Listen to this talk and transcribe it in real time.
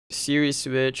series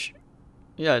switch.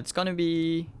 Yeah, it's gonna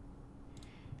be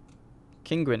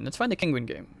Kinguin. Let's find the Kinguin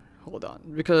game. Hold on,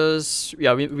 because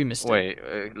yeah, we missed it. Wait,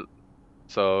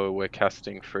 so we're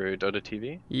casting through Dota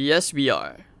TV? Yes, we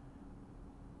are.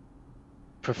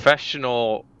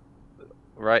 Professional,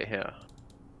 right here.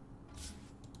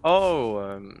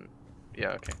 Oh,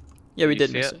 yeah, okay. Yeah, we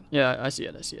Did did you see miss it? it. Yeah, I see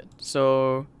it. I see it.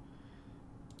 So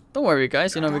don't worry,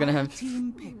 guys. You know, we're gonna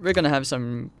have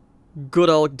some good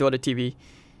old Dota TV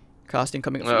casting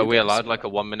coming up. Are we allowed like a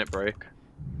 1 minute break?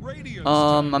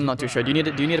 I'm not too sure. Do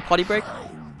you need a potty break?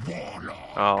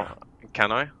 Oh,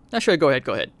 can I? Yeah, sure. Go ahead.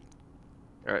 Go ahead.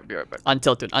 Alright, be right back.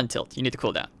 Untilt, dude. Untilt. You need to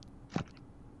cool down.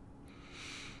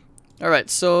 Alright,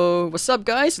 so what's up,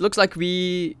 guys? Looks like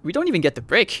we don't even get the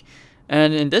break.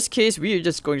 And in this case, we are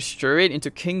just going straight into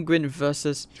Kinguin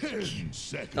versus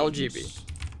LGB.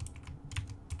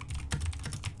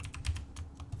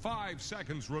 5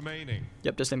 seconds remaining.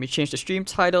 Yep, just let me change the stream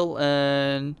title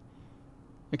and...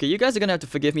 Okay, you guys are gonna have to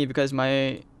forgive me because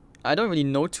I don't really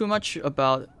know too much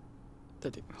about...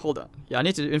 Hold on. Yeah, I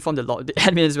need to inform the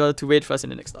admin as well to wait for us in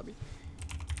the next lobby.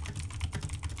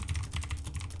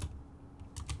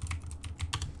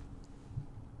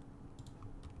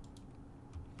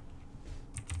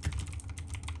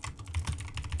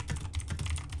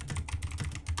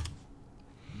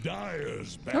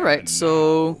 Alright,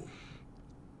 so...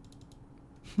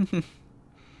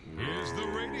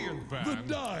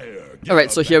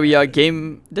 Alright, so here we are,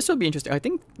 game... This will be interesting. I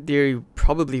think they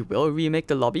probably will remake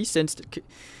the lobby since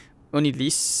only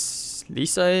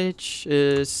Lisage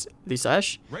is...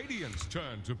 Lisage?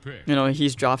 You know,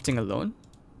 he's drafting alone.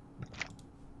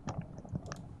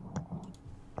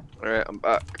 Alright, I'm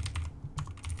back.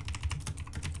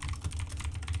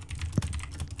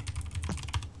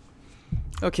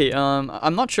 Okay,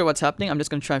 I'm not sure what's happening. I'm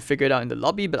just gonna try and figure it out in the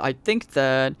lobby, but I think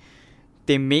that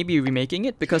they may be remaking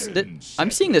it because I'm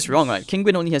seeing this wrong, right?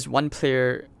 Kinguin only has one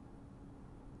player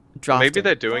drafted. Maybe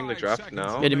they're doing the draft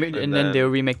now. Yeah, and then they'll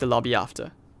remake the lobby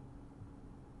after.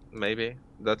 Maybe.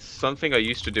 That's something I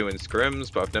used to do in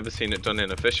scrims, but I've never seen it done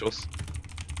in officials.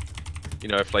 You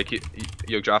know, if like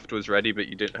your draft was ready but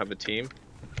you didn't have a team,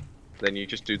 then you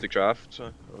just do the draft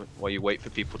while you wait for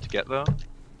people to get there.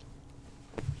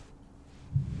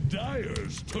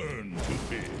 Dyer's turn to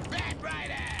bid.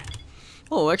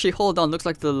 Oh, actually, hold on. Looks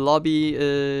like the lobby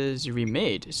is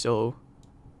remade, so...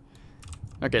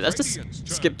 Okay, let's just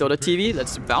skip Dota TV.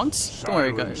 Let's bounce. Don't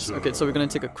worry, guys. Okay, so we're gonna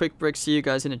take a quick break. See you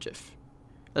guys in a jiff.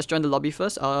 Let's join the lobby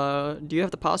first. Do you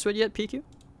have the password yet, PQ?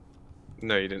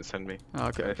 No, you didn't send me. Oh,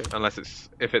 okay, okay. Unless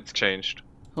if it's changed.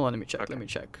 Hold on, let me check. Okay. Let me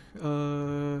check.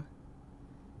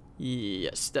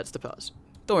 Yes, that's the pass.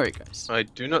 Don't worry, guys. I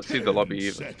do not see the lobby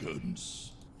either.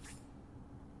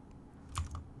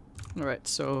 Alright,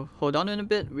 so hold on in a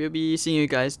bit. We'll be seeing you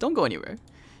guys. Don't go anywhere.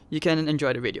 You can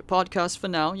enjoy the radio podcast for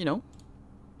now, you know.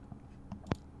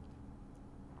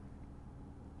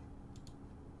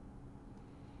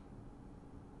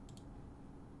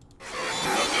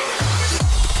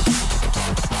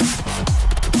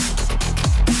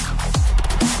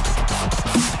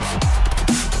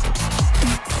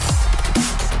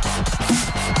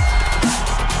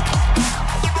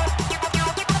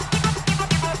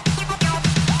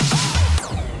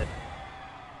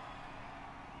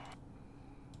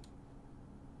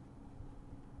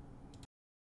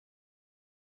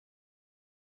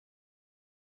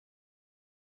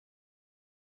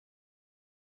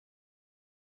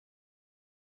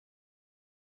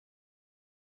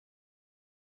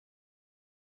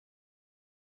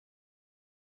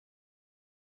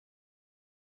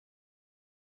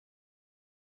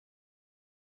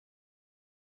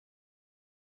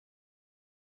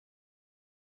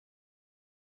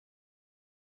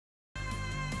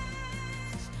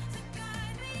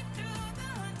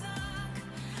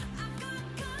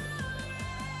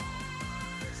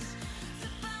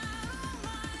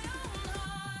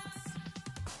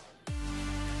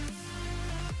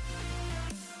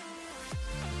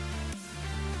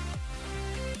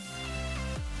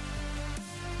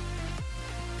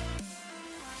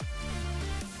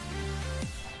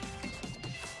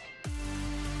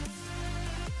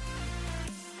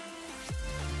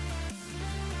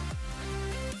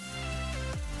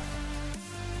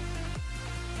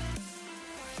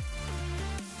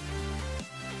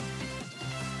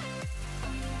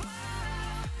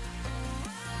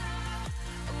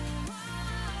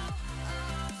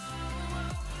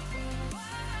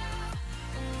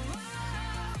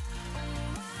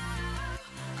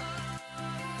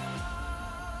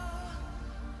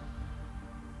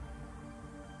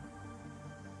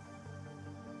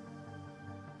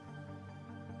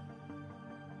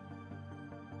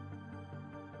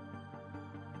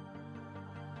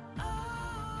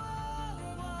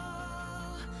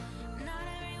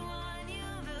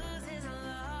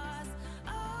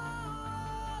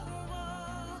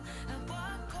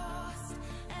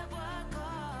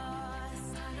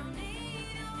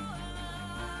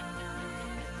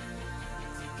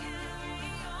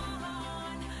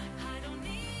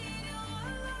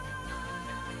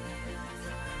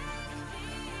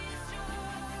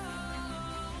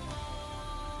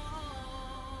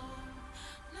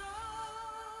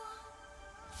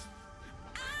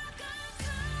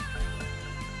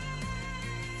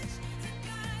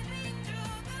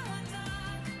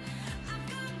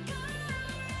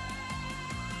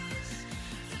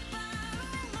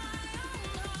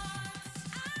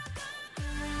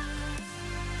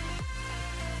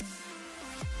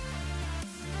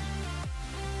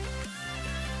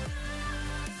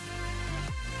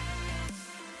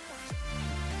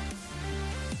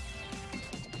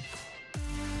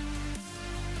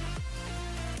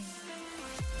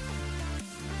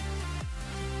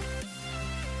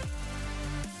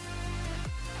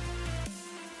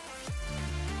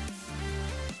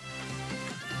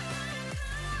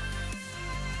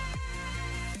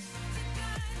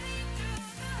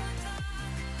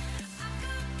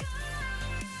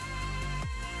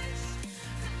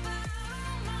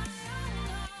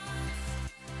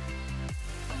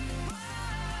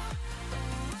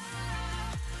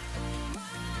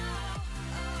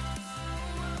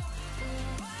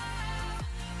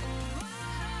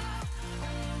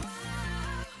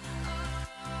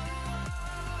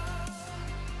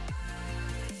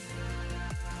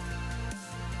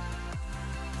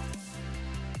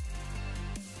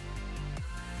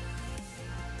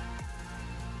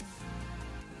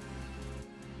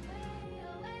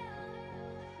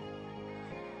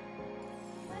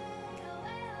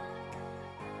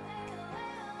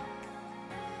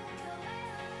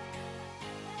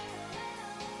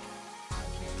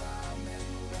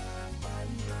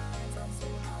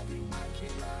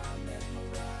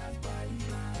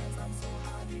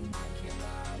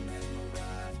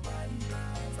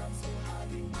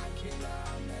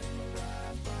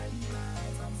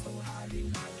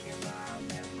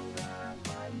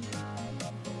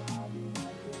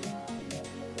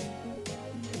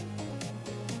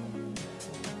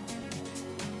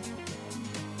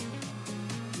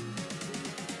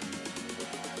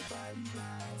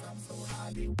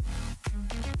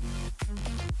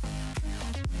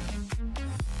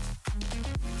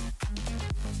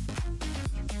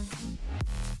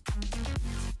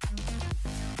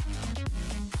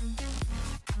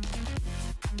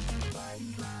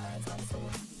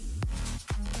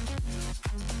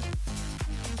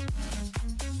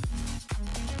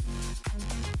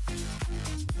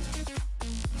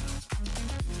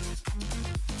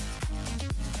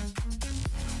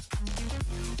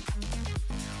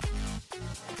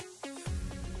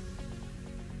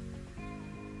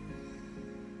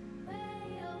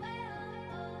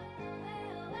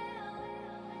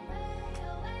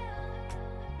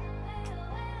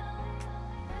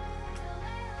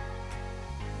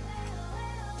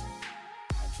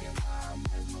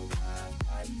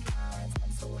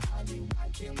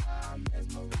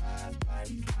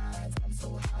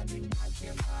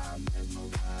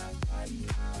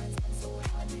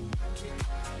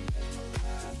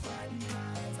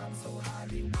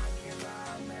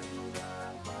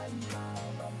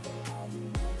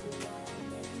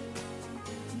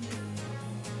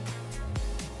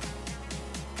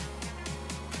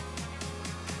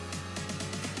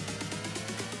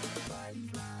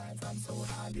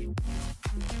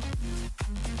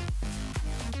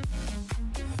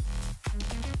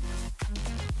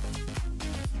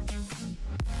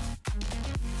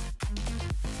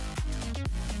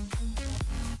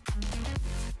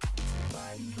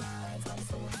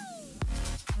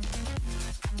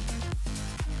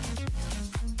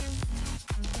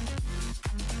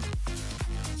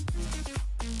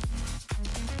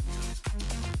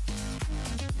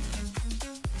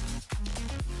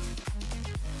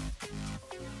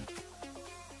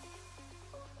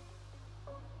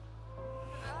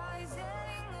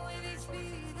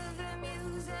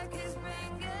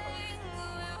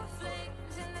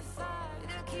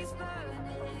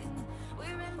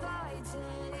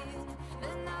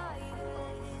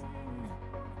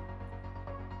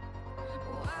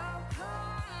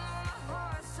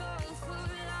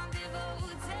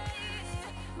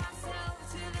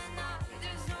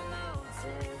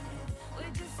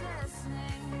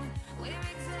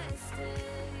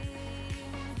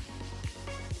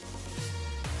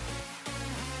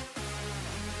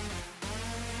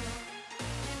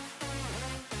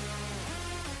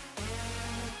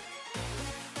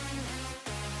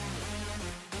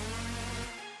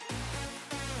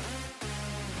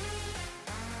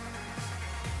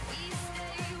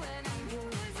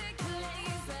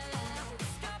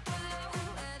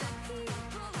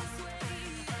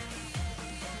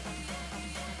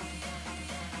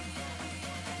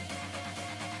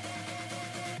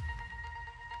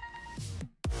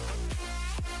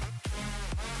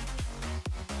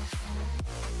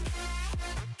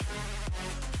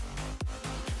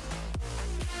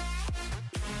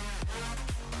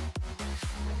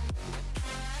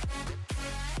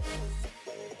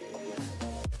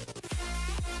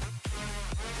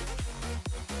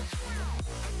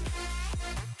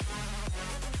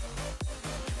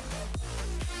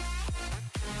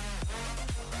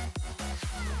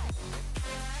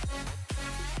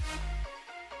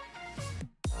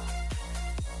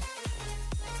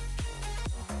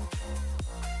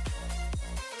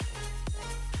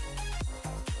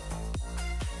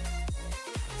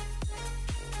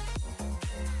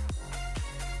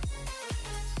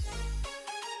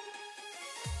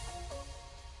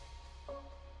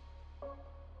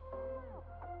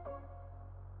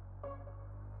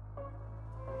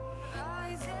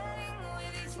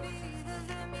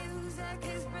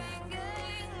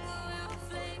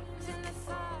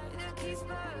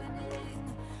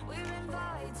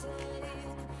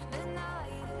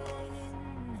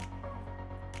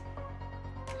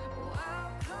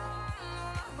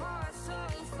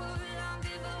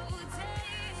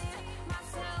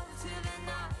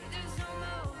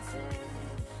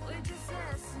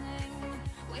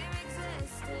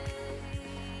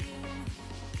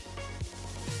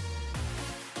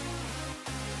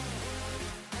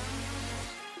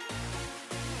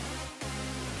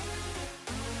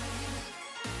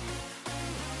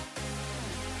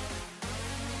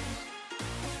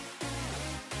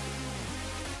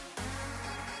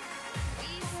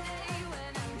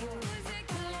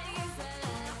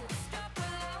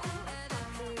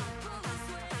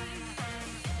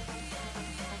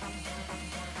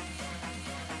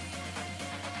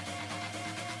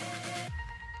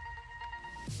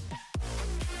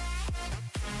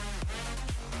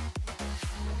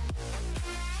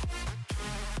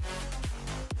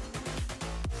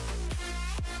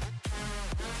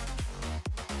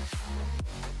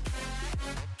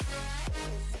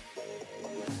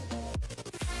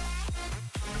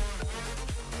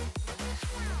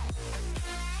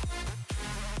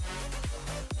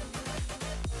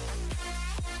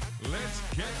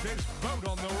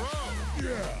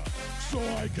 Yeah, so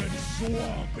I can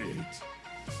swap it.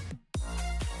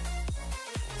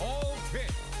 All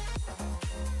pick.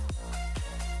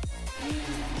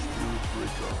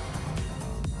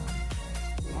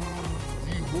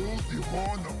 Behold the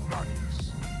horn of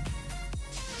madness.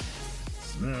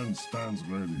 Man stands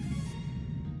ready.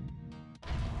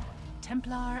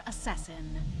 Templar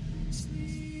Assassin.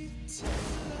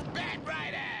 Bad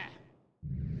Rider!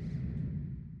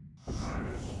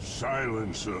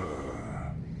 Silencer.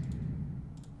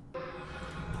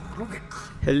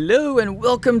 Hello and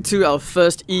welcome to our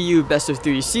first EU Best of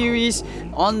 3 series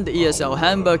on the ESL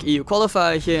Hamburg EU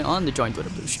Qualifier here on the Joint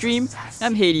Dota Blue stream.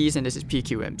 I'm Hades and this is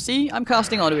PQMC. I'm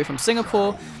casting all the way from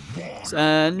Singapore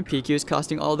and PQ is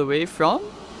casting all the way from...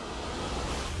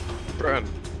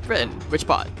 Britain. Which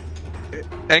part?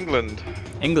 England.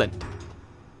 England.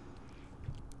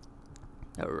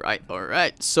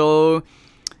 Alright. So...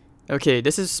 Okay,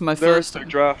 this is my first... There's no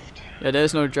draft. Yeah,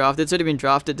 there's no draft. It's already been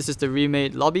drafted. This is the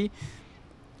remade lobby.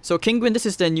 So Kinguin, this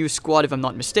is their new squad if I'm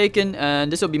not mistaken,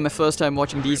 and this will be my first time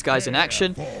watching these guys in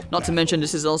action. Not to mention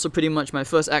this is also pretty much my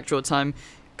first actual time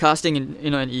casting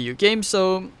in an EU game,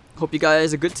 so hope you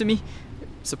guys are good to me.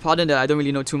 So pardon that I don't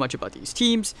really know too much about these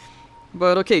teams.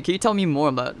 But okay, can you tell me more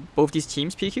about both these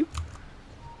teams, PQ?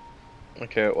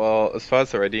 Okay, well, as far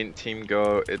as the Radiant team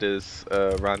go, it is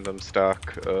a random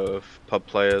stack of pub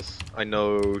players. I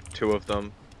know 2 of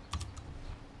them.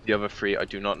 The other 3 I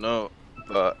do not know,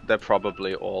 but they're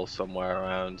probably all somewhere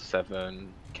around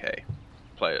 7k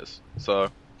players.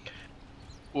 So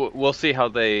we'll see how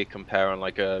they compare on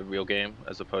like a real game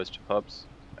as opposed to pubs.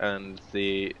 And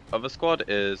the other squad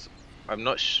is, I'm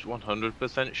not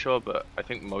 100% sure, but I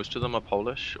think most of them are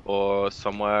Polish or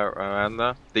somewhere around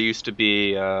there. They used to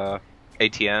be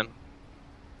ATN.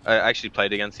 I actually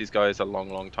played against these guys a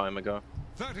long time ago.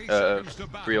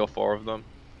 3 or 4 of them.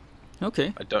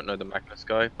 Okay. I don't know the Magnus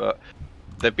guy, but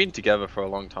they've been together for a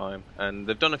long time, and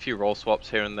they've done a few role swaps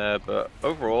here and there, but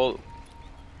overall,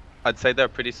 I'd say they're a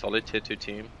pretty solid tier 2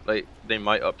 team. Like, they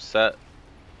might upset,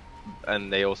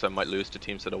 and they also might lose to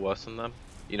teams that are worse than them.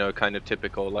 You know, kind of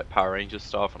typical, like, Power Rangers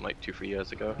style from, like, 2-3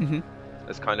 years ago.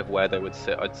 That's kind of where they would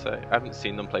sit, I'd say. I haven't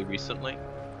seen them play recently,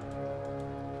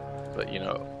 but, you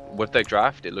know, with their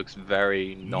draft, it looks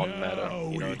very non-meta.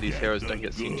 You know, these heroes don't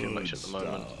get seen too much at the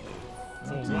moment.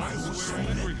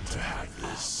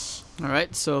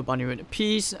 Alright, so Bunny with a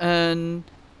piece, and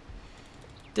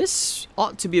this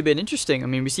ought to be a bit interesting. I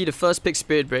mean, we see the first pick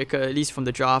Spirit Breaker, at least from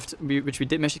the draft, which we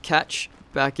did manage to catch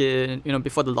back in, you know,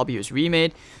 before the lobby was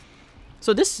remade.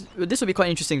 So this will be quite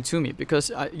interesting to me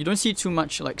because you don't see too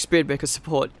much like Spirit Breaker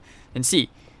support in C.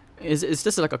 Is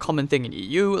this like a common thing in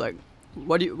EU? Like,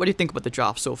 what do you think about the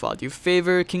draft so far? Do you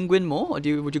favor Kinguin more,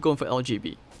 or would you go for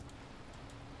LGB?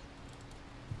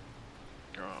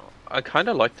 I kind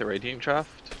of like the Radiant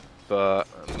draft, but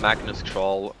Magnus,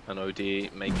 Troll, and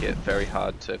OD make it very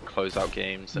hard to close out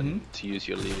games and to use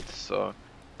your leads. So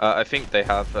I think they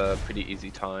have a pretty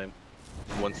easy time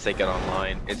once they get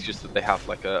online. It's just that they have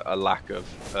like a lack of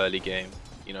early game.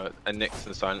 You know, a Nyx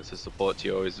and Silencer support to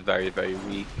you is very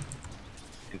weak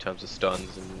in terms of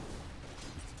stuns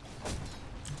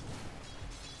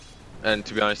and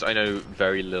to be honest, I know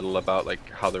very little about like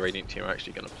how the Radiant team are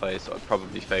actually going to play, so I'd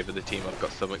probably favor the team I've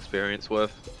got some experience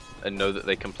with and know that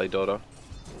they can play Dota.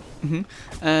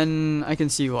 And I can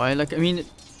see why. Like, I mean,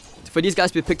 for these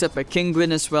guys to be picked up by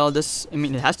Kinguin as well, I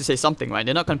mean, it has to say something, right?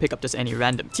 They're not going to pick up just any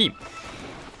random team.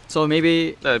 So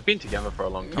maybe... No, they've been together for a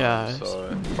long time, yeah,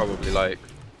 so probably like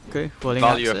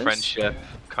value of friendship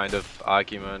kind of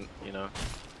argument, you know.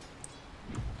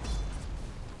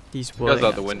 It goes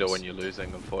out the window when you're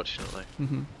losing, unfortunately.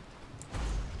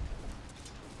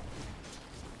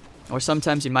 Or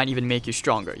sometimes it might even make you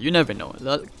stronger. You never know.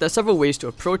 There's several ways to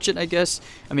approach it, I guess.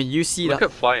 I mean, you see Look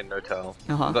at Fly and No-Tell.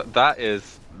 That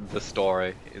is the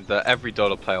story that every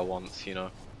Dota player wants, you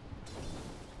know.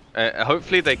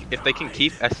 Hopefully, if they can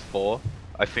keep S4,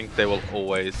 I think they will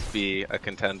always be a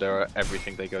contender at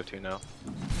everything they go to now.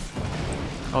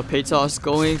 Oh, Paytos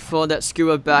going for that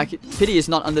skewer back. Pity is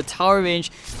not under tower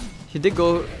range. He did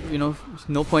go, you know,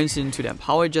 no points into that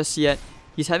power just yet.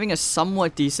 He's having a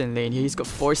somewhat decent lane here. He's got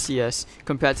 4 CS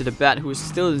compared to the Bat, who's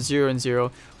still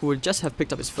 0-0, who would just have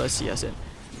picked up his first CS in.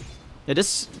 Yeah,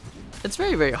 it's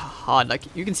very hard. Like,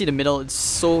 you can see the middle, it's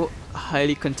so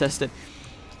highly contested.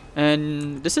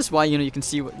 And this is why, you know, you can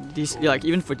see what these, like,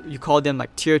 even for, you call them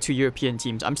like tier 2 European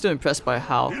teams, I'm still impressed by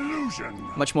how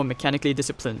much more mechanically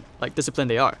disciplined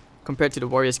they are compared to the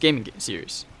Warriors gaming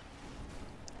series.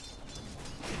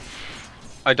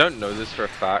 I don't know this for a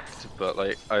fact, but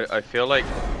like I feel like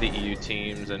the EU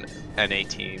teams and NA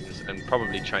teams and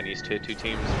probably Chinese tier 2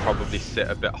 teams probably sit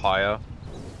a bit higher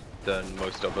than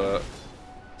most other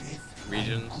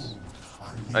regions.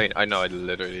 I mean, I know I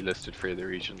literally listed 3 of the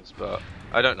regions, but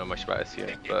I don't know much about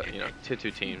SEA. But you know, tier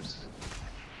 2 teams,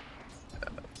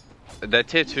 they're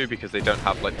tier 2 because they don't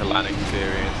have like the LAN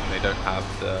experience and they don't have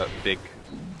the big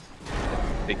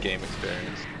game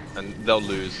experience, and they'll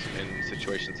lose in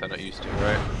situations they're not used to,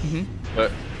 right? Mm-hmm.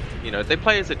 But you know, they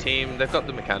play as a team. They've got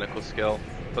the mechanical skill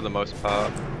for the most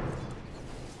part.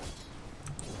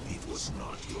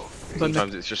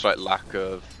 Sometimes it's just like lack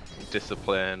of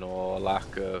discipline or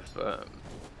lack of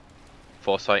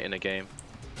foresight in a game.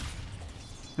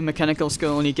 The mechanical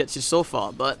skill only gets you so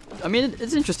far, but I mean,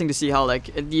 it's interesting to see how,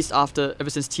 like, at least ever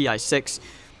since TI6,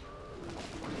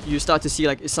 you start to see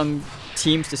like some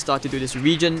teams to start to do this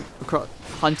region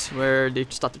hunt where they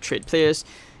start to trade players.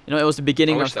 You know, it was the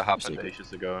beginning I wish of that happened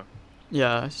ages ago.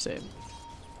 Yeah, same.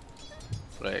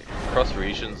 Like cross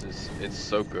regions it's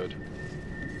so good.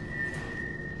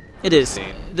 It is.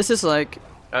 Scene. This is like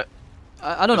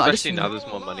I don't know. Especially now there's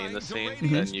more money in the scene,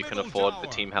 and you can afford the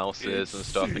team houses and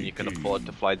stuff, and you can afford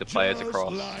to fly the players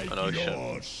across an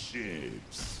ocean.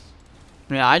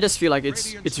 Yeah, I just feel like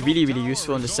it's really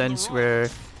useful in the sense where,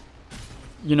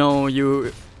 you know,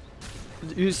 you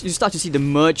start to see the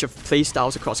merge of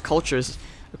playstyles across cultures,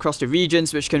 across the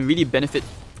regions, which can really benefit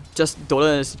just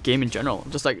Dota's game in general.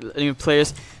 Just like letting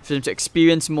players for them to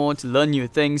experience more, to learn new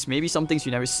things, maybe some things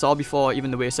you never saw before,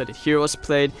 even the way certain heroes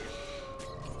played.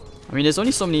 I mean, there's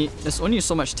only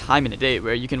so much time in a day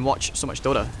where you can watch so much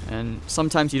Dota, and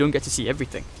sometimes you don't get to see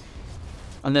everything.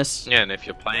 Unless... Yeah, and if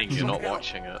you're playing, you're not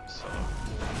watching it, so...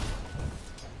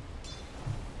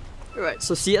 Alright,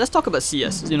 so let's talk about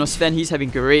CS. You know, Sven, he's having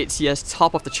great CS,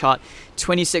 top of the chart.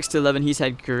 26 to 11, he's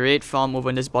had great farm over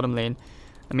in this bottom lane.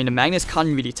 I mean, the Magnus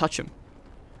can't really touch him.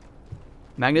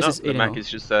 Magnus is 8-0. The Mac is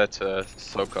just there to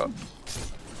soak up.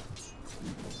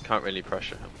 Can't really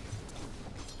pressure him.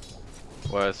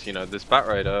 Whereas, you know, this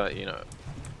Batrider, you know,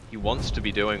 he wants to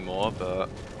be doing more, but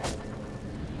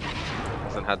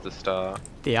hasn't had the start.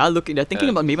 They're thinking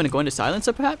about maybe going to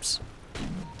Silencer, perhaps?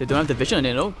 They don't have the vision, and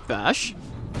they know bash.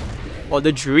 Or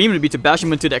the dream would be to bash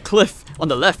him into that cliff on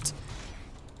the left.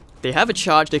 They have a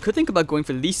charge. They could think about going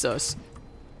for Lisa's.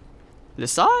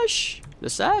 Lesage?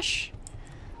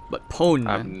 But Pone,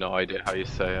 I have no idea how you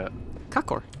say it.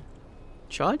 Kakor.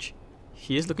 Charge?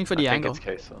 He is looking for the angle. I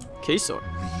think it's Kesor.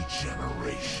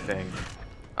 Thing.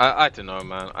 I don't know,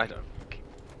 man. I don't.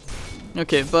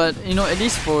 Okay, but you know, at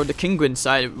least for the Kinguin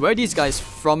side, where are these guys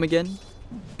from again?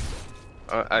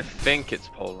 I think it's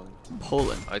Poland.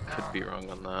 Poland. I could be wrong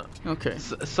on that. Okay.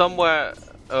 Somewhere,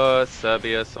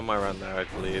 Serbia, somewhere around there, I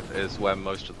believe, is where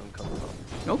most of them come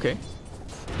from. Okay.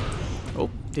 Oh,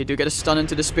 they do get a stun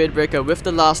into the Spirit Breaker with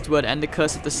the last word and the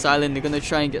Curse of the Silent. They're gonna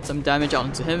try and get some damage out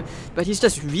onto him, but he's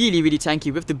just really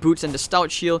tanky with the boots and the stout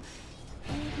shield.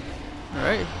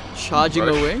 Alright, charging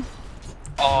away.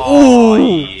 Oh!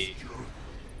 Ooh.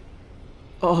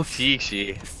 Oh,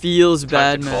 feels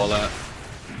bad, man.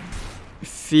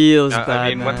 Feels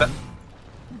bad, man.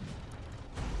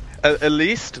 At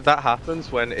least that happens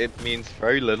when it means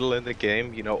very little in the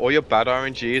game. You know, all your bad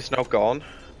RNG is now gone,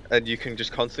 and you can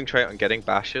just concentrate on getting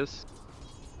bashes.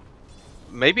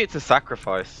 Maybe it's a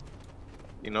sacrifice,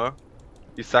 you know?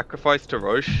 You sacrifice to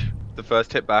Roche, the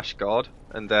first hit bash god,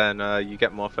 and then you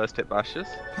get more first hit bashes.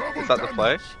 Is that the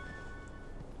play?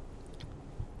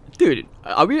 Dude,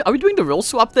 are we doing the role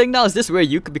swap thing now? Is this where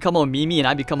you could become all Mimi and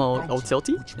I become all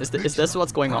tilty? Is this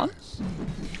what's going on?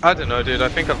 I don't know, dude. I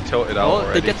think I've tilted out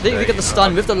already. They get the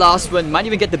stun with the last one. Might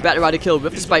even get the Batrider kill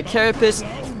with the Spike Carapace.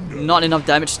 Not enough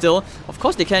damage still. Of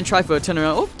course they can try for a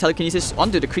turnaround. Oh, telekinesis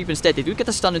onto the creep instead. They do get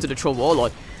the stun into the Troll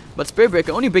Warlord. But Spirit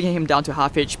Breaker only bringing him down to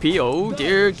half HP. Oh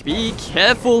dear, be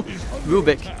careful,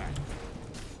 Rubik.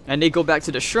 And they go back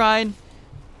to the shrine.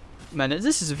 Man,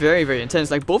 this is very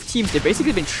intense. Like, both teams, they've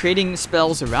basically been trading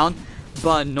spells around,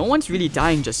 but no one's really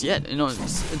dying just yet. You know,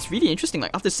 it's really interesting.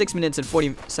 Like, after 6 minutes and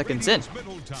 40 seconds in,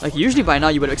 like, usually by now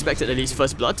you would have expected at least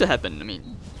first blood to happen. I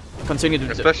mean, considering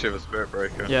especially with Spirit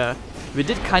Breaker. Yeah, we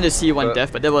did kind of see one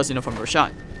death, but that was, you know, from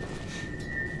Roshan.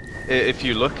 If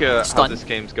you look at how this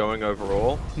game's going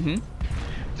overall,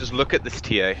 just look at this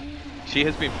TA. She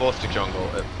has been forced to jungle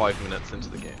at 5 minutes into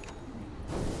the game.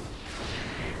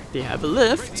 They have a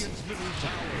lift.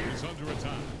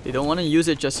 They don't want to use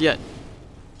it just yet.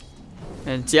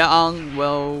 And Jiaang,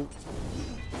 well,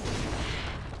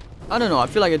 I don't know. I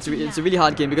feel like it's a really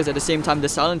hard game because at the same time the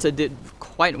Silencer did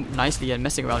quite nicely and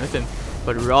messing around with him.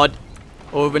 But Rod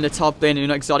over in the top lane, you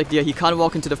know, Exotic Deer, he can't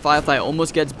walk into the Firefly,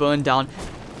 almost gets burned down.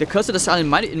 The Curse of the Silent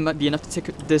might be enough to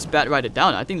take this Batrider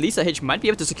down. I think Lisa H might be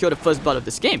able to secure the first blood of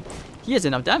this game. He has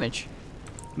enough damage.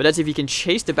 But that's if he can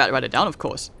chase the Batrider down, of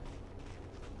course.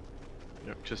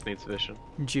 Yep, just needs vision.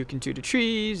 Juke into the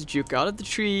trees, Juke out of the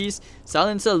trees.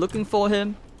 Silencer looking for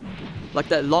him. Like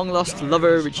that long lost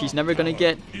lover, which he's never gonna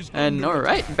get. And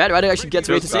alright, Bad Rider actually gets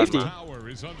away to safety. Tower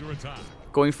is under attack.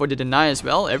 Going for the deny as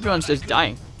well. Everyone's just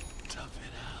dying.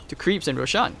 To Creeps and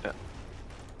Roshan. Yeah.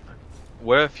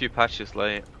 We're a few patches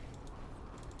late.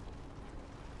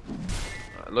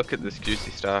 Look at this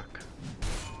juicy stack.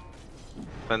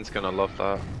 Ben's gonna love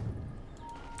that.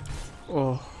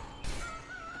 Oh.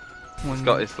 He's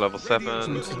got his level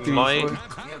 7. Three, Might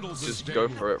four. just go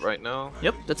for it right now.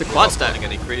 Yep, that's a quad Not stack. planning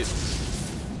any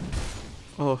creeps.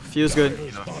 Oh, feels good.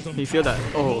 You feel that?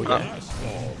 Oh, yeah.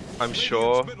 I'm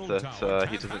sure that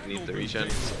he doesn't need the regen,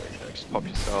 so just pop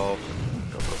yourself.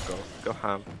 Go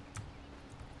ham.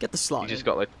 Get the slot. You just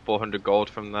got like 400 gold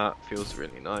from that. Feels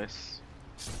really nice.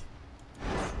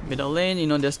 Middle lane, you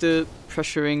know, they're still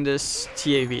pressuring this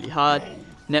TA really hard.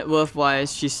 Net worth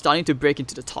wise, she's starting to break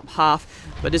into the top half,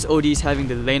 but this OD is having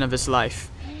the lane of his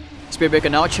life. Spirit Breaker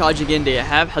now charging in. They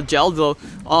have Hajaldo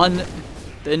on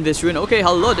the Invis Rune. Okay,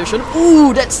 hello, they're showing.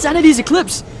 Ooh, that Sanity's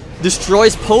Eclipse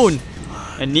destroys Pone.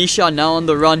 And Nisha now on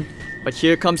the run, but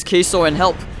here comes Kesor and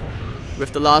help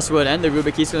with the last word and the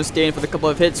Rubik. He's going to stay in for the couple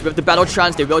of hits. With the battle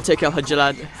trance, they will take out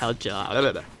Hajadil.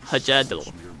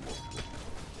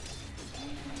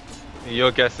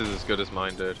 Your guess is as good as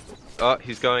mine, dude. Oh,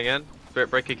 he's going in. Spirit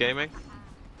Breaker Gaming.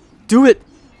 Do it!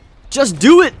 Just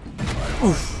do it!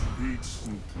 Oof.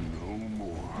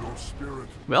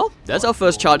 Well, that's our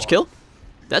first charge kill.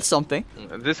 That's something.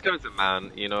 This guy's a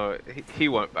man, you know, he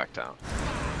won't back down.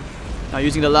 Now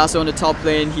using the lasso on the top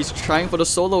lane, he's trying for the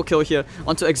solo kill here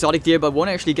onto Exotic Deer, but won't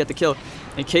actually get the kill.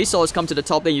 And K-Saw has come to the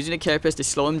top lane using the carapace to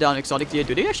slow him down. Exotic Deer,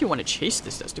 do they actually want to chase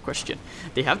this? That's the question.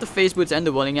 They have the phase boots and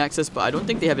the whirling axis, but I don't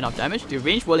think they have enough damage. The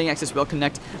ranged whirling axis will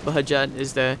connect, but Hajad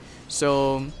is there,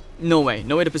 so no way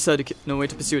to pursue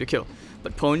the kill.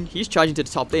 But Pone, he's charging to the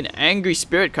top lane. Angry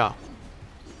Spirit Car.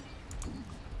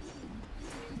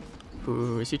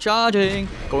 Who is he charging?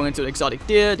 Going into the Exotic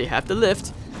Deer. They have the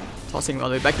lift. Tossing him all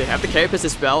the way back. They have the carapace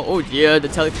as well. Oh dear, the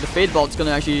Fade Bolt's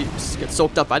gonna actually get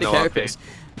soaked up by the carapace.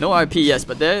 No RP, yes,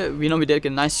 but there we know we did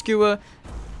get a nice skewer.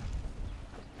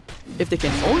 If they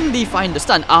can only find the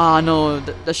stun. Ah no,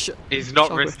 he's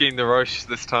not risking the rush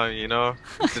this time, you know.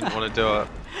 He didn't want to do it.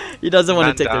 He doesn't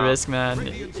want to take the risk, man.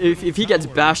 If he gets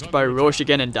bashed by Roche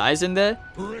again and dies in there,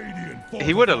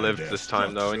 he would have lived this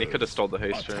time though, and he could have stole the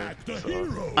haste stream.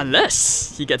 So.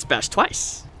 Unless he gets bashed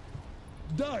twice.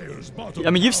 I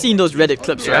mean, you've seen those Reddit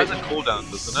clips, right? It has a cooldown,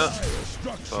 doesn't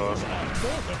it? So.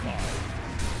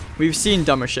 We've seen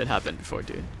dumber shit happen before,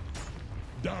 dude.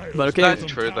 But okay. That's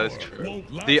true, that's true.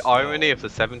 The irony of the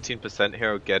 17%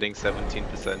 hero getting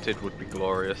 17%ed would be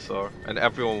glorious, so, and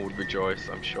everyone would rejoice,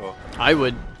 I'm sure. I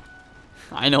would.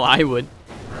 I know I would.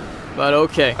 But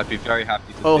okay. I'd be very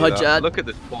happy to see Hajad. that. Look at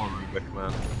this poor Rubik,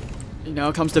 man.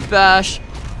 Now comes the bash.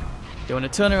 They want to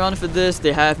turn around for this.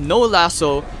 They have no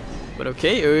lasso. But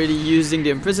okay, already using the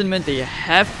imprisonment. They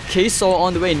have K-Saw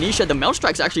on the way. Nisha, the Mel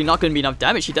Strike's actually not going to be enough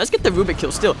damage. He does get the Rubik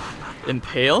kill still.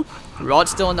 Impale. Rod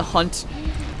still on the hunt.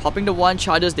 Popping the one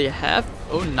charges. They have.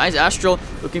 Oh, nice Astral.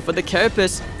 Looking for the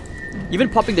Carapace. Even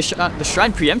popping the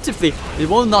Shrine preemptively. It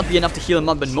will not be enough to heal him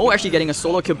up. But Mo actually getting a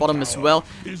solo kill bottom as well.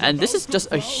 And this is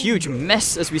just a huge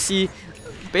mess as we see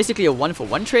basically a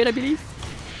 1-for-1 trade, I believe.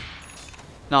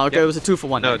 No, okay, yep. It was a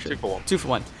 2-for-1. No, actually. 2-for-1.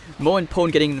 2-for-1. Mo and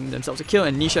Pone getting themselves a kill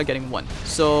and Nisha getting 1.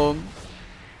 So,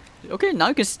 okay, now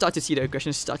you can start to see the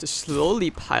aggression start to slowly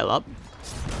pile up.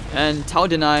 And Tau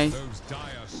deny.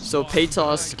 So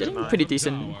Paytos getting a pretty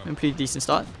decent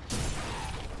start.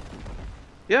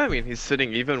 Yeah, I mean, he's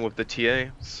sitting even with the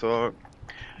TA, so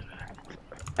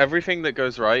everything that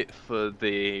goes right for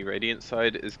the Radiant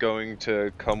side is going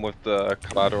to come with the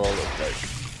collateral of like,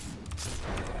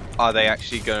 are they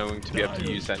actually going to be able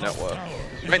to use their network?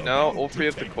 Right now, all 3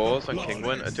 of the cores on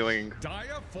Kinguin are doing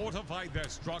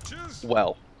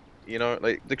well. You know,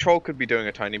 like, the troll could be doing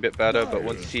a tiny bit better, but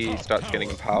once he starts getting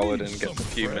empowered and gets a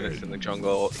few minutes in the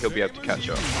jungle, he'll be able to catch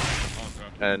up.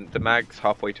 And the mag's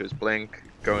halfway to his blink,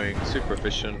 going super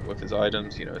efficient with his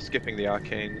items, you know, skipping the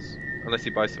arcanes, unless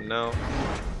he buys them now.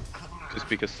 Just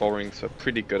because Soul Ring's a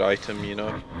pretty good item, you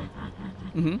know.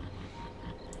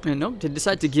 And no, they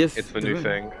decide to give it's the new rune.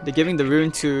 thing. They're giving the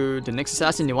rune to the next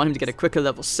assassin. They want him to get a quicker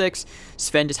level 6.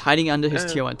 Sven is hiding under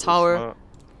his tier 1 tower. Smart.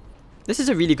 This is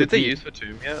a really good Did they lead. use for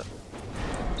Tomb yet?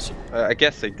 I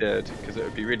guess they did, because it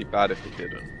would be really bad if they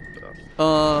didn't.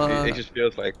 But it just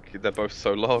feels like they're both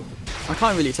so low. I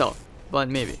can't really tell, but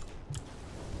maybe.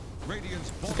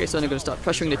 Okay, so they're gonna start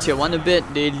pressuring the tier 1 a bit.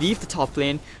 They leave the top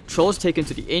lane. Troll's taken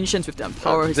to the Ancients with the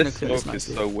Empower. He's gonna This clear this smoke is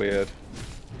nicely. so weird.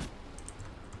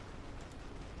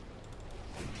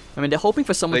 I mean, they're hoping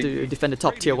for someone to defend the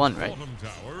top tier 1, right?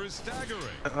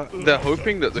 They're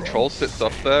hoping that the troll sits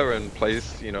up there and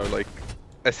plays, you know, like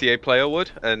a CA player would,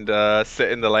 and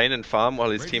sit in the lane and farm while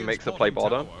his team makes a play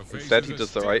bottom. Instead, he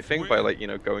does the right thing by, like, you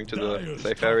know, going to the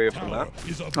safe area from that.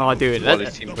 Oh, dude, while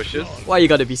his team pushes. Why you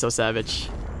gotta be so savage?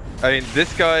 I mean,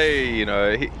 this guy, you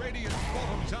know, he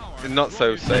not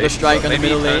so safe. Another strike on the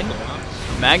middle lane.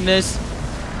 Magnus,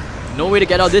 no way to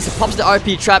get out. This pops the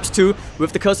RP, traps 2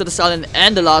 with the Curse of the Silent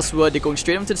and the last word. They're going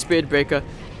straight into the Spirit Breaker.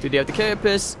 Do they have the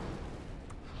Carapace?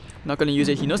 Not gonna use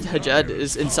it. He knows the hedge ad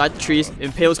is inside the trees.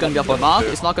 Impale's gonna be off the mark.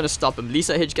 It's not gonna stop him.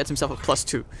 Lisa Hedge gets himself a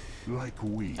 +2.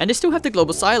 And they still have the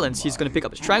Global Silence. He's gonna pick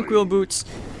up his Tranquil Boots.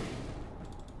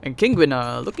 And Kinguin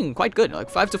are looking quite good. Like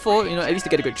 5 to 4, you know, at least to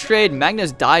get a good trade.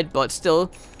 Magnus died, but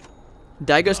still,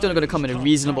 Dagger's still gonna come in a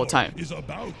reasonable time.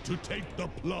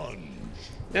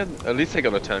 Yeah, at least they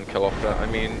got a turn kill off that. I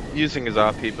mean, using his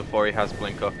RP before he has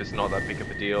blink up is not that big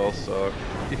of a deal, so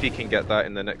if he can get that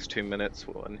in the next 2 minutes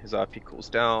when his RP cools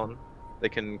down, they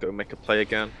can go make a play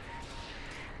again.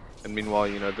 And meanwhile,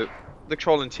 you know, the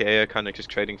troll and TA are kind of just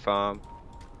trading farm.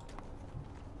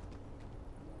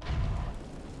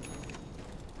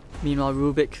 Meanwhile,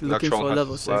 Rubik looking for a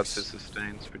level 6. His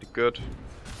sustain's pretty good.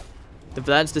 The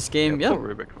Vlad's this game, yeah.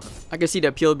 Rubik, I can see the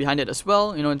appeal behind it as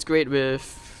well. You know, it's great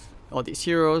with all these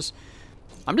heroes.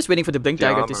 I'm just waiting for the blink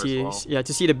dagger to see,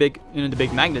 to see the big, you know, the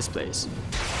big Magnus plays.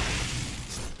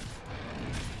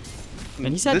 And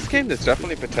he said this game there's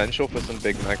definitely potential for some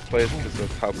big mag plays because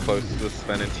of how close the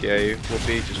Sven and TA will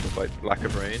be, just with like lack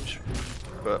of range.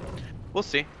 But we'll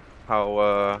see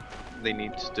how they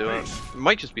need to do it. It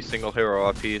might just be single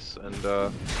hero RPs and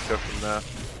go from there.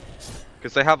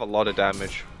 Because they have a lot of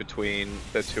damage between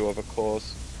their 2 other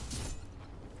cores.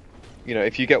 You know,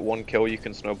 if you get 1 kill, you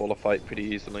can snowball a fight pretty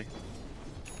easily.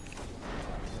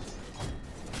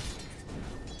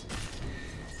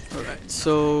 Alright,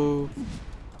 so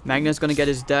Magnus gonna get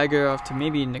his dagger after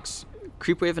maybe next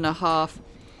creep wave and a half.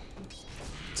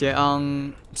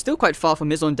 Jeang still quite far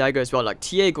from his own dagger as well. Like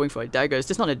TA going for a dagger. Is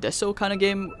this not a Deso kind of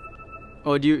game?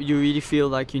 Or do you really feel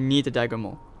like you need the dagger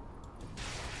more?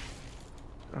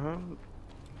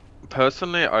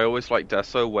 Personally, I always like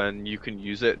Deso when you can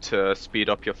use it to speed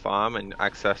up your farm and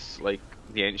access like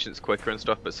the ancients quicker and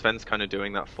stuff, but Sven's kind of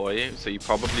doing that for you, so you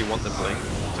probably want the blink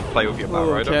to play with your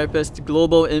Battle Rider. Carapace, the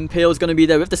global impale is going to be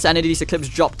there with the Sanity's Eclipse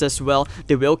dropped as well.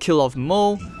 They will kill off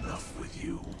Mo.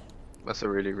 That's a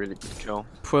really, really good kill.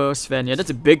 Poor Sven, yeah, that's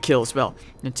a big kill as well.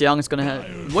 And Jiang is going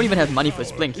to won't even have money for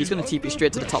his blink. He's going to TP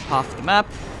straight to the top half of the map.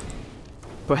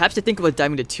 Perhaps they think about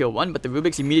diving to tier 1, but the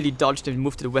Rubiks immediately dodged and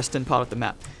moved to the western part of the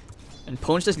map. And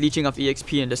Pone's just leeching off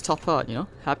EXP in this top part, you know?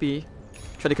 Happy.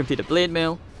 Try to complete a Blade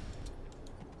Mail.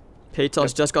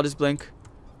 Paytos just got his blink.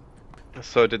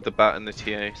 So did the Bat and the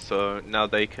TA, so now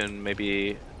they can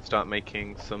maybe start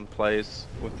making some plays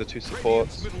with the 2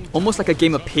 supports. Almost like a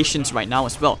game of patience right now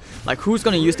as well. Like, who's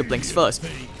gonna use the blinks first?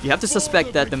 You have to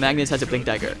suspect that the Magnus has a blink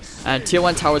dagger. And tier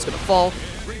 1 tower is gonna fall.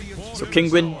 So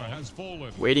Kinguin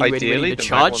waiting to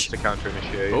charge. To counter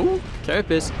initiate. Oh,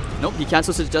 Carapace. Nope, he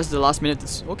cancels it just at the last minute.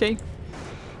 It's okay.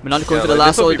 Manana going for the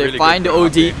last ult. They really find the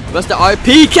OD. Where's the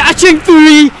RP? Catching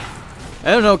 3!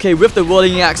 I don't know, okay, with the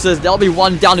whirling axes, there'll be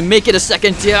 1 down to make it a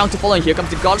second down to follow. And here comes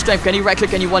the God Strength. Can he right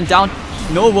click anyone down?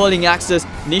 No whirling axes.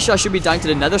 Nisha should be dying to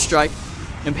the Nether Strike.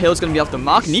 Impale's gonna be off the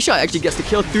mark. Nisha actually gets the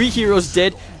kill. 3 heroes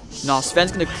dead. Now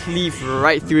Sven's gonna cleave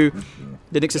right through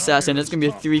the Nyx Assassin. It's gonna be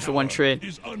a 3-for-1 trade.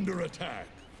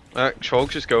 Chalk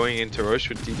just going into Roche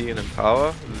with DD and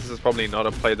Empower. This is probably not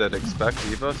a play that I'd expect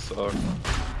either, so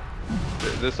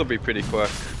this will be pretty quick.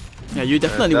 Yeah, you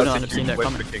definitely wouldn't have seen that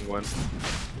coming.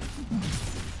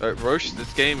 Roche,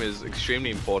 this game is extremely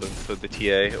important for the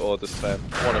TA or the Sven,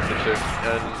 one of the 2.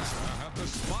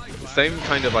 And same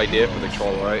kind of idea for the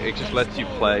troll, right? It just lets you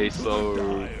play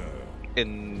so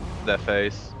in their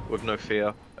face with no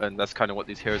fear, and that's kind of what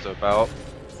these heroes are about.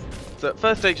 So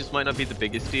first stages might not be the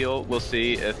biggest deal. We'll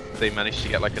see if they manage to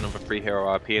get like another free hero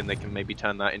RP and they can maybe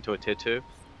turn that into a tier 2,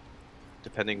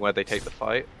 depending where they take the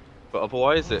fight. But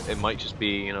otherwise, it might just be,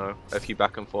 you know, a few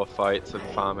back and forth fights and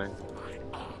farming.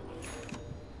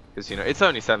 Because, you know, it's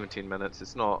only 17 minutes.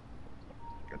 It's not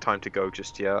time to go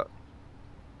just yet.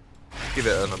 Give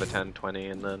it another 10, 20,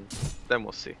 and then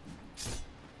we'll see.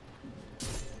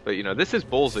 But, you know, this is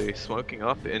ballsy. Smoking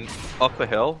up a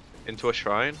hill into a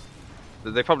shrine.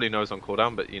 They probably know it's on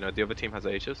cooldown, but, you know, the other team has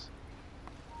Aegis.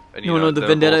 And, you know, the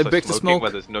Vendetta breaks the smoke.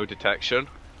 Where there's no detection.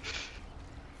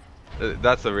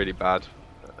 That's a really bad.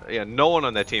 Yeah, no one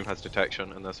on their team has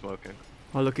detection, and they're smoking.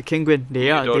 Oh, look at Kinguin.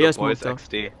 They are smoked up.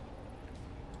 XD.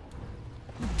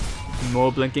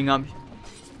 More blinking up.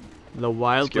 The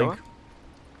wild blink.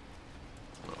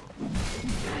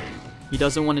 He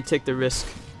doesn't want to take the risk.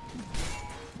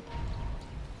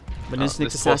 But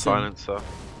Instinct this poor Assassin, silencer.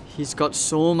 he's got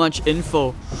so much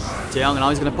info. Damn, now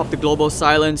he's gonna pop the global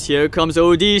silence. Here comes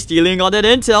OD stealing all that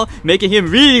intel, making him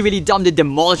really dumb to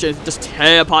demolish it, just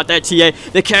tear apart that TA.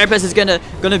 The carapace is gonna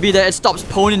be there. It stops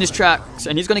Pwn in his tracks,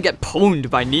 and he's gonna get pwned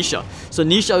by Nisha. So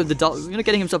Nisha,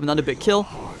 getting himself another big kill.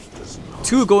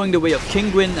 2 going the way of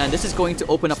Kinguin, and this is going to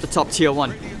open up the top tier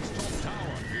 1.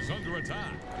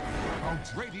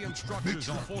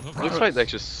 Looks like they're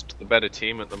just the better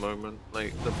team at the moment.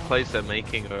 Like, the plays they're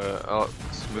making are a lot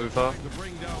smoother.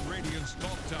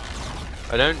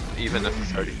 I don't even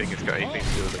necessarily think it's got anything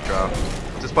to do with the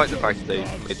draft, despite the fact that they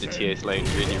made the TA's lane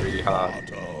really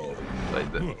hard.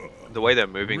 Like, the way they're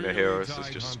moving their heroes is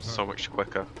just so much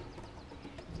quicker.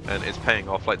 And it's paying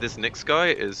off. Like, this Nyx guy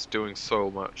is doing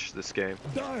so much this game.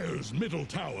 Dire's middle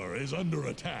tower is under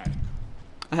attack.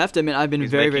 I have to admit, I've been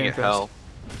very impressed. Hell.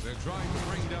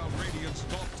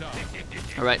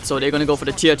 Alright, so they're gonna go for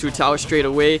the tier 2 tower straight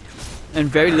away, and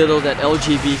very little that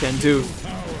LGB can do.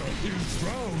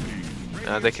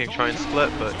 They can try and split,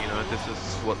 but you know, this is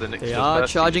what the Nyx They does are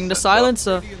best. charging the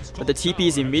silencer, but the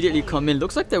TPs immediately come in.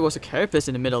 Looks like there was a carapace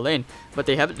in the middle lane, but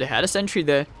they had a sentry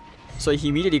there, so he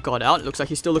immediately got out. Looks like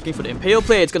he's still looking for the Impale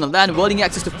play. It's gonna land. Whirling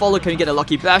Axis to follow. Can we get a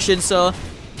lucky bash in, sir?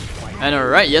 And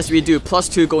alright, yes we do.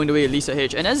 +2 going the way of Lisa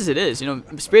H. And as it is, you know,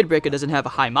 Spirit Breaker doesn't have a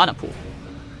high mana pool.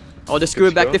 Oh, they screw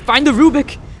it back. They find the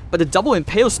Rubik, but the double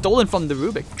Impale stolen from the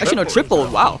Rubik. Actually, no, triple.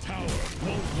 Wow.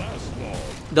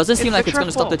 Doesn't seem like it's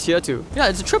gonna stop the tier 2. Yeah,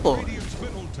 it's a triple.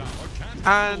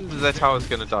 And the tower's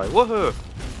gonna die. Woohoo!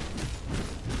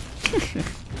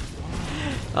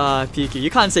 Peaky,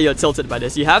 you can't say you're tilted by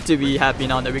this. You have to be happy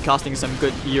now that we're casting some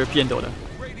good European Dota.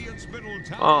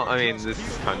 Oh, I mean, this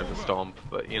is kind of a stomp,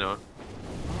 but you know.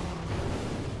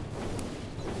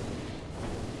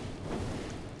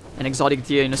 An exotic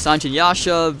tier, you know, Sanchin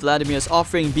Yasha, Vladimir's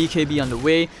offering, BKB on the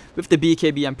way. With the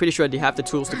BKB, I'm pretty sure they have the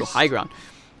tools to go high ground.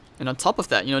 And on top of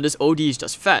that, you know, this OD is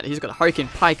just fat. He's got a Hurricane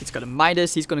Pike, he's got a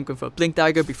Midas, he's gonna go for a Blink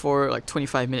Dagger before like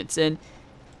 25 minutes in.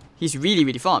 He's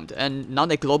really farmed. And now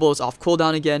that Global is off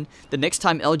cooldown again, the next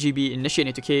time LGB initiate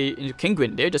into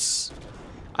Kinguin, they're just...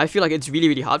 I feel like it's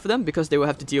really hard for them because they will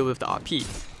have to deal with the RP.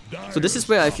 So this is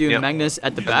where I feel Magnus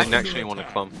at the back. They naturally want to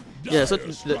clump. Yeah, so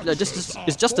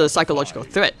it's just a psychological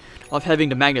threat of having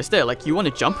the Magnus there. Like, you want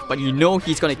to jump, but you know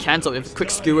he's going to cancel with a quick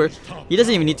skewer. He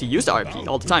doesn't even need to use the RP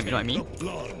all the time, you know what I mean?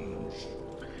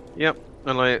 Yep,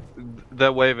 and like,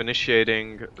 their way of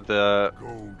initiating the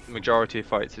majority of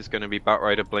fights is going to be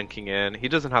Batrider blinking in. He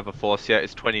doesn't have a force yet,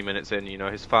 it's 20 minutes in, you know,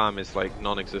 his farm is like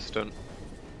non-existent.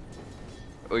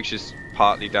 Which is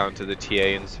partly down to the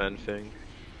TA and Sven thing,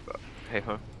 but hey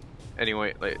ho.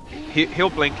 Anyway, like he'll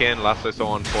blink in, lasso so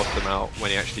on, force them out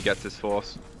when he actually gets his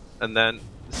force, and then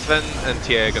Sven and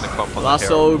TA are gonna clump on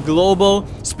Lasso, Global,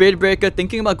 Spirit Breaker,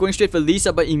 thinking about going straight for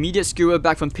Lisa, but immediate skewer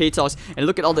back from Paytos, and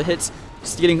look at all the hits,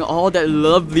 stealing all that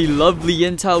lovely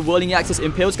intel. Whirling Axis,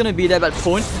 Impale's gonna be there, but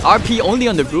Pwn, RP only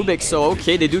on the Rubik, so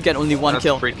okay, they do get only one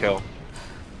kill. Free kill.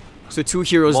 So 2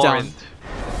 heroes down.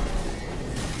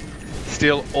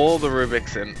 Steal all the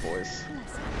Rubiks in, boys.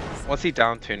 What's he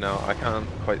down to now? I can't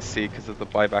quite see because of the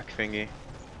buyback thingy.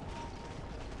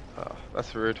 Oh,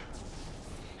 that's rude.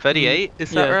 38? Is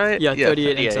that right? Yeah,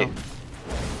 38 intel.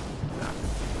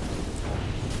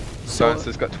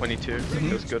 Silencer's got 22, so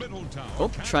feels good.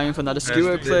 Oh, trying for another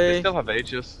skewer They play. still have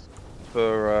Aegis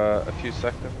for a few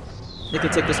seconds. They can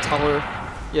take this tower.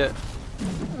 Yeah.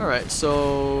 Alright,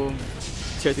 so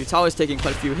tier 3 tower is taking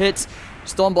quite a few hits.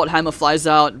 Stormbot Hammer flies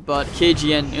out, but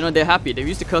KGN, you know, they're happy. They've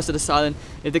used the Curse of the Silent.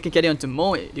 If they can get it onto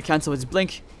Mo, you cancel his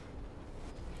blink.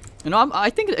 You know, I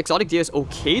think the Exotic Deer is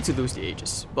okay to lose the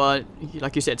Aegis, but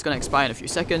like you said, it's gonna expire in a few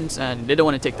seconds, and they don't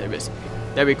want to take that risk.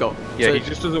 There we go. Yeah, so he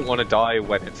just doesn't want to die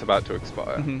when it's about to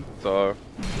expire. So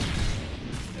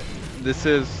this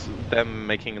is them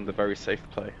making the very safe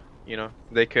play. You know,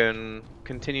 they can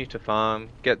continue to farm,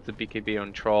 get the BKB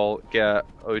on Troll, get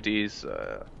OD's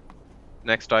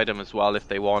next item as well if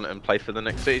they want, and play for the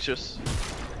next Aegis.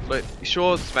 But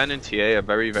sure, Sven and TA are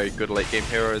very good late game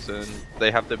heroes, and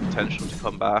they have the potential to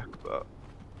come back, but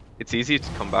it's easy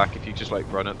to come back if you just like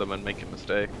run at them and make a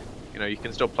mistake. You know, you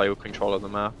can still play with control of the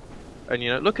map. And you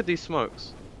know, look at these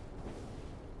smokes.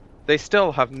 They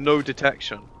still have no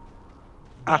detection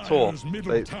at all.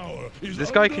 This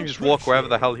guy can just walk wherever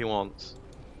the hell he wants.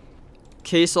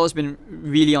 KSO has been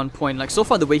really on point. Like, so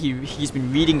far the way he's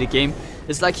been reading the game,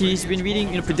 it's like he's been reading,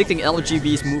 you know, predicting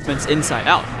LGB's movements inside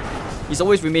out. He's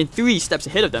always remained 3 steps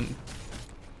ahead of them.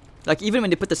 Like even when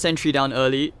they put the sentry down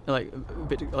early, like a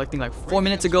bit, I think like 4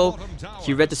 minutes ago,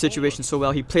 he read the situation so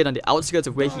well. He played on the outskirts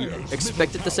of where he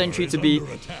expected the sentry to be.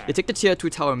 They take the tier 2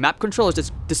 tower. Map control is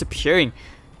just disappearing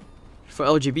for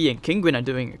LGB, and Kinguin are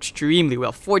doing extremely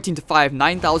well. 14-5,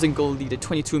 9,000 gold lead at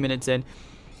 22 minutes in.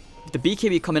 The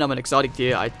BKB coming up on exotic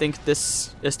deer. I think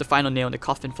this is the final nail in the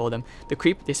coffin for them. The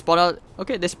creep, they spot out.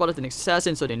 Okay, they spotted the next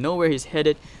assassin, so they know where he's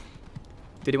headed.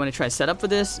 Do they want to try and set up for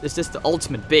this? Is this the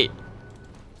ultimate bait?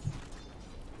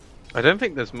 I don't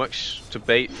think there's much to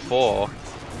bait for,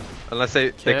 unless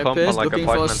they come on like looking a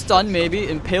for a 5-man stun maybe.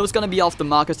 Impale's gonna be off the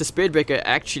mark as the Spirit Breaker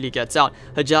actually gets out.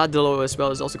 Hajadilo as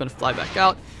well is also gonna fly back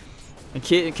out. And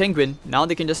Kinguin, now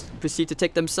they can just proceed to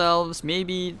take themselves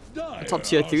maybe a top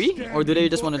tier 3? Or do they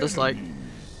just want to just like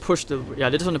push the... Yeah,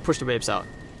 they just want to push the waves out.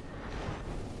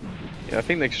 Yeah, I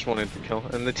think they just wanted to kill.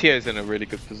 And the TA is in a really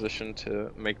good position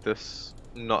to make this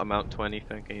not amount to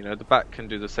anything. You know, the back can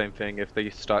do the same thing. If they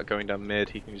start going down mid,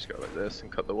 he can just go like this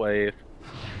and cut the wave.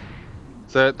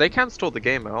 So they can stall the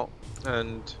game out.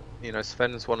 And, you know,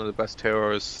 Sven is one of the best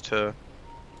heroes to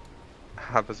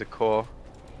have as a core.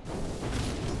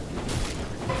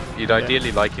 You'd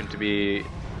ideally like him to be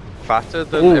faster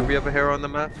than every other hero on the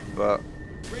map, but...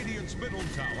 Radiant's middle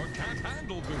tower can't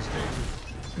handle this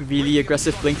game. Really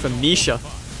aggressive blink from Nisha.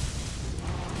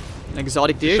 An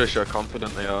exotic deer. Sure,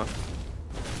 confident they are.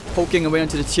 Poking away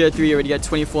onto the tier 3 already at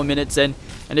 24 minutes in.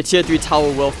 And the tier 3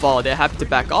 tower will fall. They're happy to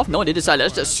back off. No, they decide,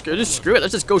 let's just screw it.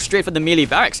 Let's just go straight for the melee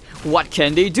barracks. What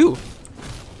can they do?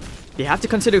 They have to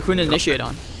consider who to initiate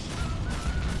on.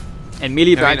 And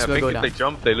melee barracks will go down. If they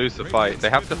jump, they lose the fight.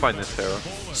 They have to find this hero.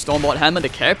 Stormbot Hammer, the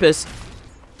Carapace.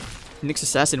 Nyx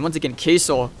Assassin, once again,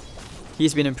 K-Saw.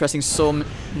 He's been impressing so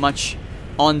much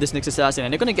on this Nyx Assassin.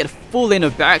 And they're going to get a full lane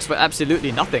of barracks for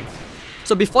absolutely nothing.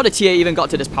 So before the TA even got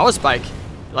to this power spike,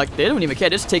 like, they don't even care.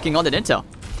 They're just taking on the intel.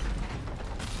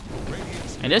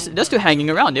 And they're still hanging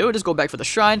around. They will just go back for the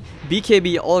shrine.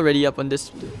 BKB already up on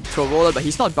this throw roller, but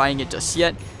he's not buying it just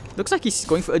yet. Looks like he's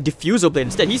going for a diffusal blade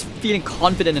instead. He's feeling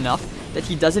confident enough that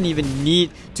he doesn't even need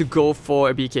to go for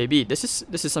a BKB. This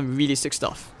is some really sick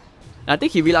stuff. And I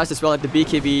think he realized as well that the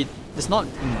BKB, there's not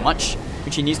much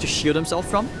which he needs to shield himself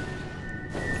from.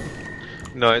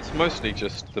 No, it's mostly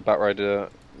just the Batrider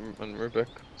and Rubik,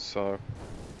 so...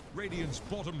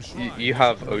 You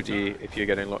have OD if you're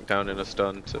getting locked down in a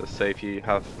stun to save you,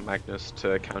 have Magnus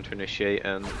to counter initiate,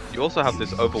 and you also have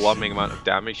this overwhelming amount of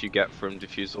damage you get from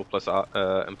Diffusal plus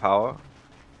Empower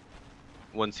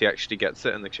once he actually gets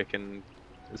it and the chicken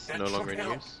is no longer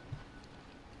in use.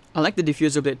 I like the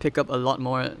Diffusal Blade pickup a lot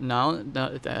more now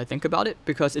that I think about it,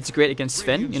 because it's great against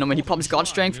Sven. You know, when he pops God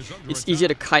Strength, it's easier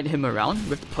to kite him around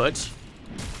with the Purge.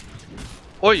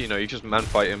 Or, you know, you just man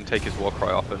fight him, take his Warcry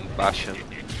off and bash him.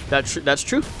 That's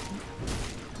true.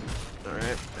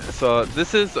 Alright, so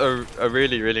this is a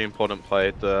really, really important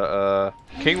play that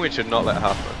Kinguin should not let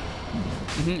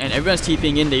happen. And everyone's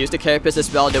TPing in. They use the Carapace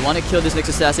as well. They want to kill this next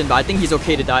assassin, but I think he's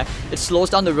okay to die. It slows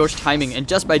down the Roche timing, and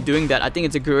just by doing that, I think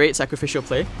it's a great sacrificial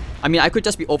play. I mean, I could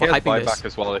just be overhyping this. Buyback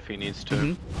as well if he needs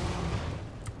to.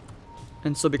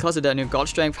 And so because of that, new God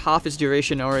Strength, half its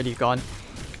duration already gone.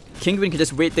 Kinguin can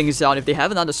just wait things out. If they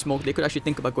have another smoke, they could actually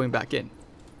think about going back in.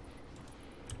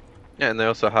 Yeah, and they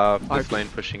also have this lane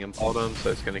pushing in bottom,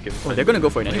 so it's going to give them... Oh, they're going to go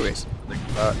for it anyways.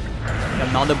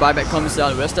 And now the buyback comes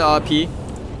out. Where's the RP?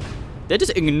 They're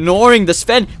just ignoring the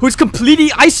Sven, who's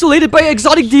completely isolated by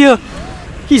Exotic Deer.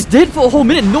 He's dead for a whole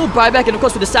minute, no buyback, and of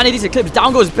course with the Sanity's Eclipse,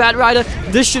 down goes Batrider.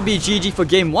 This should be GG for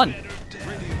game 1.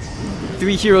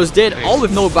 3 heroes dead, all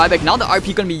with no buyback. Now the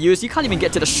RP gonna be used. He can't even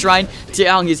get to the shrine.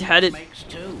 Jiang, he's headed.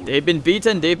 They've been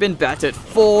beaten, they've been battered.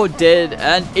 4 dead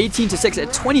and 18-6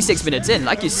 at 26 minutes in.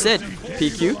 Like you said,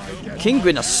 PQ,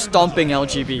 Kinguin are stomping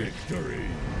LGB.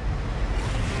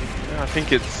 Yeah, I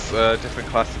think it's a different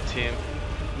class of team.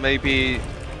 Maybe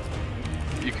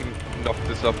you can knock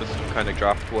this up as some kind of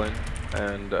draft win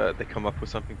and they come up with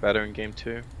something better in game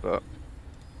 2. But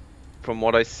from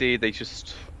what I see, they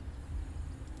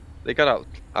got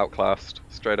outclassed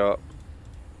straight up.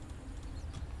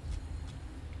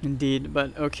 Indeed,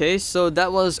 but okay, so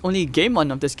that was only game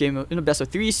 1 of this game in the best of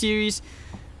 3 series.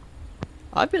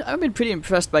 I've been pretty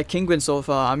impressed by Kinguin so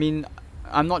far. I mean,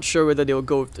 I'm not sure whether they'll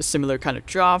go with a similar kind of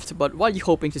draft, but what are you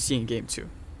hoping to see in game 2?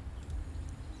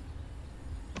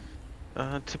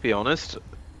 To be honest,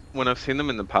 when I've seen them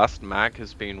in the past, Mag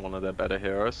has been one of their better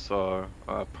heroes, so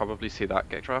I'll probably see that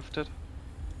get drafted.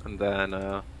 And then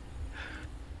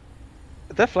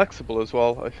they're flexible as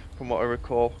well, from what I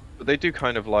recall. But they do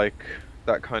kind of like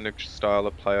that kind of style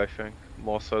of play, I think,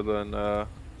 more so than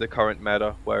the current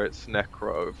meta, where it's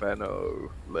Necro, Veno,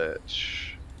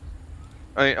 Lich.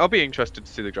 I'll be interested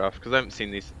to see the draft because I haven't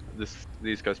seen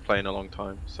these guys play in a long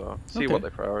time, so see what they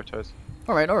prioritize.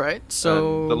 Alright,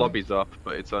 so... And the lobby's up,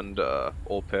 but it's under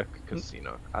all pick because, you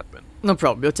know, admin. No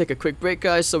problem, we'll take a quick break,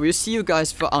 guys, so we'll see you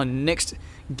guys for our next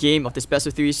game of this best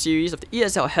of 3 series of the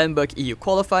ESL Hamburg EU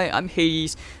Qualifier. I'm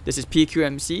Hades, this is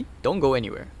PQMC, don't go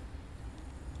anywhere.